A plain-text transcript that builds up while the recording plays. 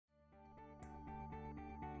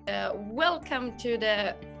Welcome to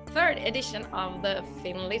the third edition of the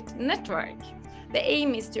FinLit Network. The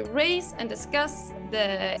aim is to raise and discuss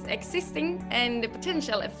the existing and the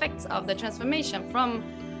potential effects of the transformation from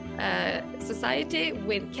society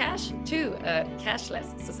with cash to a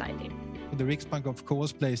cashless society. The Riksbank, of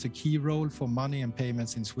course, plays a key role for money and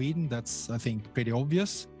payments in Sweden. That's, I think, pretty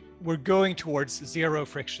obvious. We're going towards zero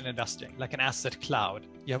friction investing, like an asset cloud.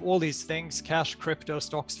 You have all these things, cash, crypto,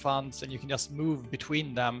 stocks, funds, and you can just move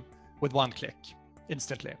between them with one click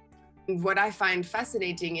instantly. What I find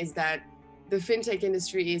fascinating is that the fintech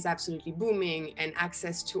industry is absolutely booming and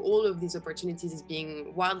access to all of these opportunities is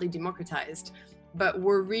being wildly democratized. But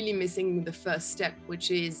we're really missing the first step,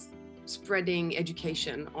 which is spreading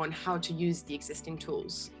education on how to use the existing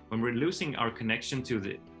tools. When we're losing our connection to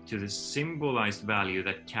the symbolized value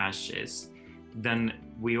that cash is, then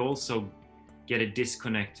we also get a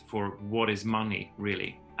disconnect for what is money,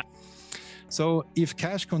 really. So if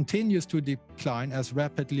cash continues to decline as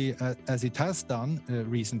rapidly as it has done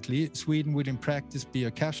recently, Sweden will in practice be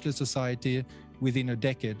a cashless society within a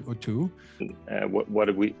decade or two.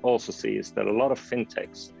 What we also see is that a lot of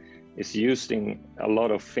fintechs is using a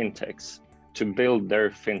lot of fintechs to build their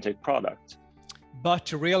fintech product. But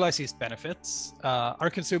to realize these benefits, our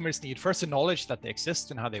consumers need first a knowledge that they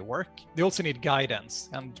exist and how they work. They also need guidance,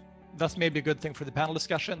 and that's maybe a good thing for the panel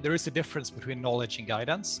discussion. There is a difference between knowledge and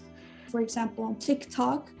guidance. For example, on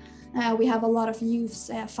TikTok, we have a lot of youths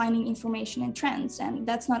finding information and trends, and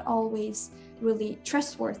that's not always really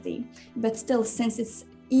trustworthy. But still, since it's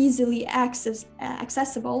easily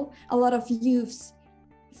accessible, a lot of youths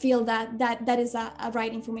feel that is a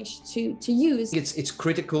right information to use. It's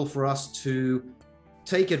critical for us to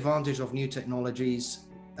take advantage of new technologies,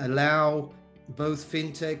 allow both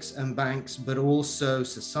fintechs and banks, but also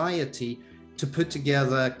society to put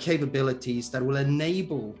together capabilities that will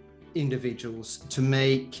enable individuals to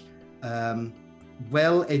make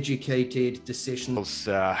well-educated decisions.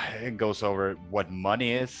 It goes over what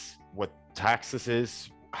money is, what taxes is,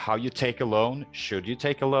 how you take a loan, should you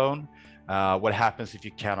take a loan, what happens if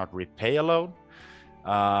you cannot repay a loan.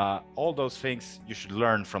 All those things you should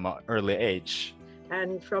learn from an early age.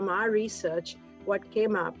 And from our research, what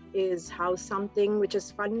came up is how something which is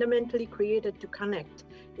fundamentally created to connect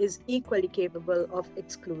is equally capable of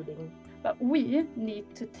excluding. But we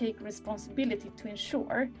need to take responsibility to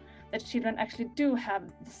ensure that children actually do have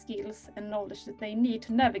the skills and knowledge that they need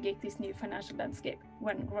to navigate this new financial landscape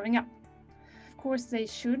when growing up. Of course, they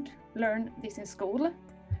should learn this in school,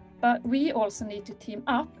 but we also need to team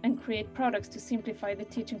up and create products to simplify the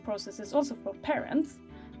teaching processes also for parents.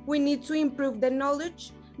 We need to improve the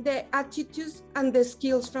knowledge, the attitudes, and the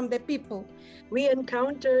skills from the people. We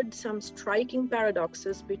encountered some striking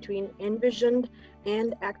paradoxes between envisioned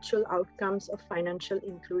and actual outcomes of financial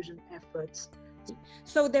inclusion efforts.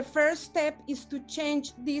 So the first step is to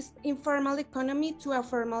change this informal economy to a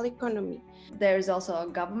formal economy. There's also a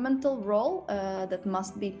governmental role that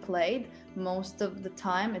must be played. Most of the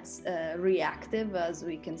time it's reactive, as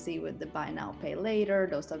we can see with the buy now, pay later,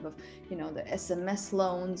 those type of, the SMS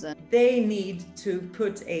loans. They need to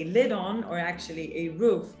put a lid on, or actually a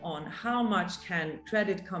roof on, how much can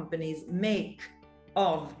credit companies make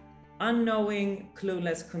of unknowing,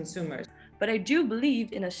 clueless consumers. But I do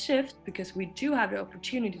believe in a shift because we do have the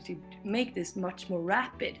opportunity to make this much more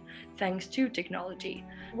rapid thanks to technology.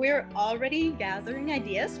 We're already gathering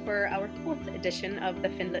ideas for our 4th edition of the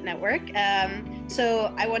FinLit Network.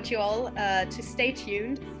 So I want you all to stay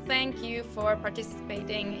tuned. Thank you for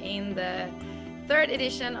participating in the 3rd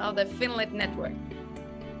edition of the FinLit Network.